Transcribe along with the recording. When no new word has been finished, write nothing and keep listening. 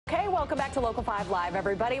Okay, welcome back to Local 5 Live,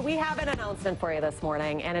 everybody. We have an announcement for you this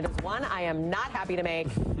morning, and it is one I am not happy to make,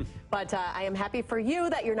 but I am happy for you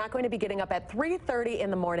that you're not going to be getting up at 3:30 in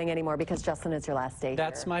the morning anymore because, Justin, it's your last day here.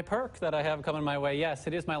 That's my perk that I have coming my way. Yes,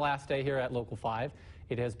 it is my last day here at Local 5.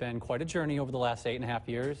 It has been quite a journey over the last 8.5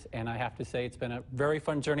 years, and I have to say it's been a very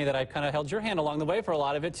fun journey that I've kind of held your hand along the way for a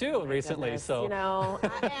lot of it, too, recently. Goodness, so you know,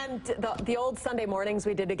 and the old Sunday mornings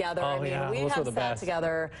we did together. Oh, yeah, we have sat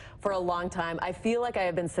together for a long time. I feel like I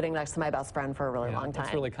have been sitting next to my best friend for a really long time.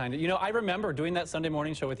 That's really kind of you. You know, I remember doing that Sunday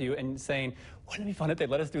morning show with you and saying, wouldn't it be fun if they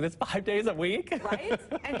let us do this 5 days a week? Right?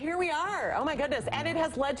 And here we are. Oh, my goodness. And it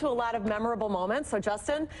has led to a lot of memorable moments. So,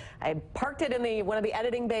 Justin, I parked it in one of the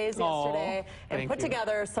editing bays yesterday and put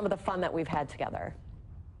together some of the fun that we've had together.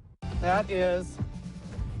 That is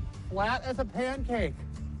flat as a pancake.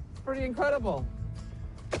 Pretty incredible.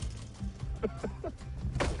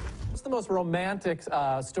 What's the most romantic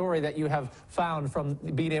story that you have found from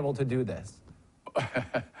being able to do this?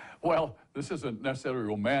 Well, this isn't necessarily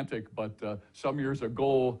romantic, but some years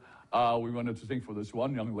ago, we wanted to sing for this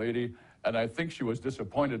one young lady, and I think she was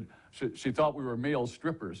disappointed. She thought we were male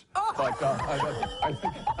strippers. Oh. But I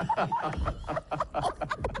think...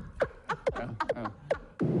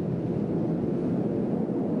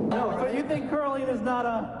 No, so you think curling is not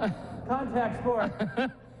a contact sport?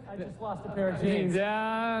 I just lost a pair of jeans.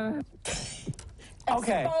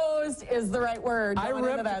 Okay. Exposed is the right word. I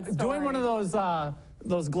ripped, doing one of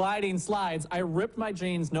those gliding slides, I ripped my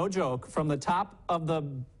jeans, no joke, from the top of the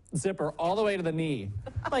zipper all the way to the knee.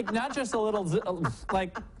 Like, not just a little,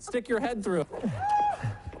 like, stick your head through.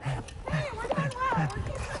 Hey, we're doing well. We're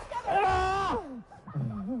keeping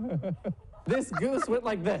together. This goose went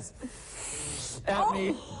like this at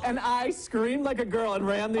me, and I screamed like a girl and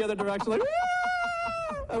ran the other direction, like, ah!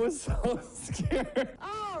 I was so scared.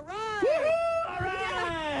 All right. All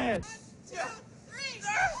right. 1, 2, 3.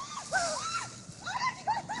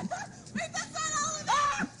 Wait, that's not all of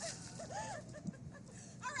that.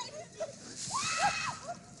 All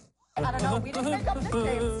right. I don't know. We didn't make up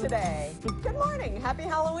nicknames today. Good morning. Happy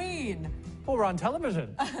Halloween. Oh, we're on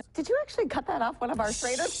television. Did you actually cut that off one of our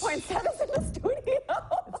traders' poinsettias in the studio?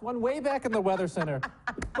 It's one way back in the weather center,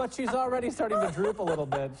 but she's already starting to droop a little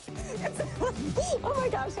bit. Oh my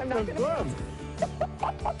gosh, I'm not going to...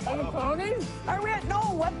 Are you ponies? Are we at, no,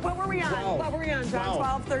 what were we on? 12. What were we on, John?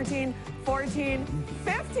 12, 13, 14,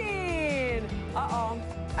 15. Uh-oh.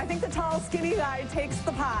 I think the tall, skinny guy takes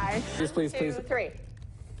the pie. Please, 2, 3.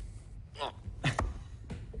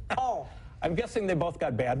 Oh. I'm guessing they both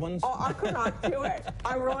got bad ones. Oh, I could not do it.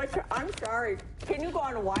 I'm sorry. Can you go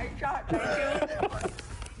on a wide shot? Thank you.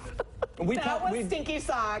 That was stinky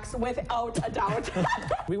socks, without a doubt.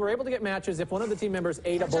 We were able to get matches if one of the team members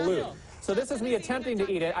ate a balut. So this is me attempting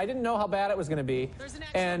to eat it. I didn't know how bad it was going to be,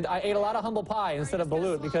 and I ate a lot of humble pie instead of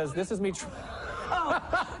balut because this is me. Oh,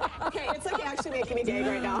 okay. It's like actually making me gag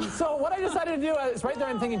right now. So what I decided to do is right there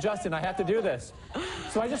I'm thinking, Justin, I have to do this.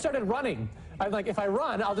 So I just started running. I'm like, if I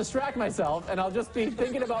run, I'll distract myself, and I'll just be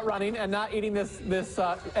thinking about running and not eating this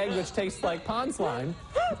egg which tastes like pond slime,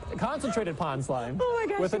 concentrated pond slime,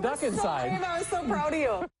 with a duck inside. I was so proud of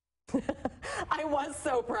you. I was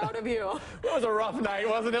so proud of you. It was a rough night,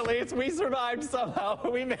 wasn't it, Lise? We survived somehow.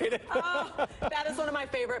 We made it. Oh, that is one of my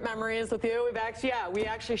favorite memories with you. We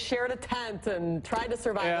actually shared a tent and tried to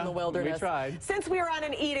survive in the wilderness. We tried. Since we were on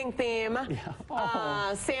an eating theme,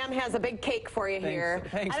 Sam has a big cake for you here.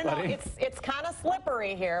 Thanks, I don't buddy. know, it's kind of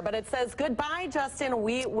slippery here, but it says, goodbye, Justin,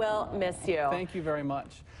 we will miss you. Thank you very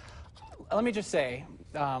much. Let me just say,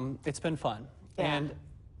 it's been fun. Yeah. And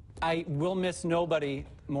I will miss nobody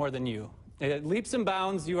more than you. Leaps and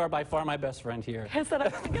bounds, you are by far my best friend here. I said I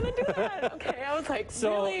wasn't going to do that. Okay, I was like,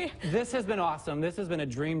 so, really? This has been awesome. This has been a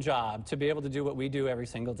dream job to be able to do what we do every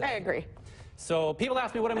single day. I agree. So people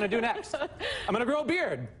ask me what I'm going to do next. I'm going to grow a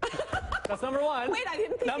beard. That's number one. Wait, I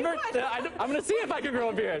didn't think you would. I'm going to see if I can grow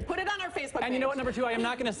a beard. Put it on our Facebook page. And you know what, number two, I am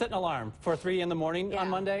not going to set an alarm for 3 in the morning on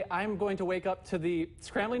Monday. I'm going to wake up to the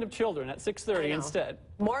scrambling of children at 6:30 instead.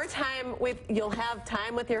 More time you'll have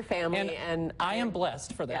time with your family. And I am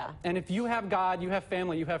blessed for that. Yeah. And if you have God, you have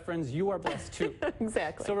family, you have friends, you are blessed too.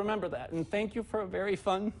 Exactly. So remember that. And thank you for a very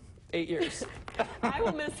fun 8 years. I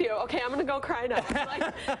will miss you. Okay, I'm going to go cry now.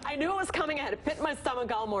 Like, I knew it was coming. I had to pit my stomach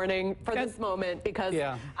all morning for this moment because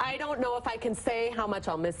I don't know if I can say how much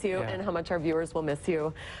I'll miss you and how much our viewers will miss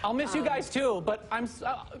you. I'll miss you guys too, but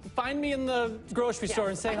find me in the grocery store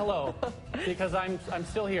and say hello because I'm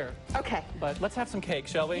still here. Okay. But let's have some cake,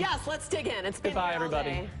 shall we? Yes, let's dig in. It's been Goodbye, here all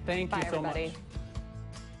everybody. day. Thank you so much.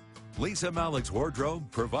 Lisa Malek's wardrobe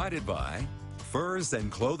provided by Furs and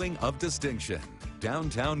Clothing of Distinction,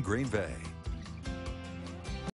 downtown Green Bay.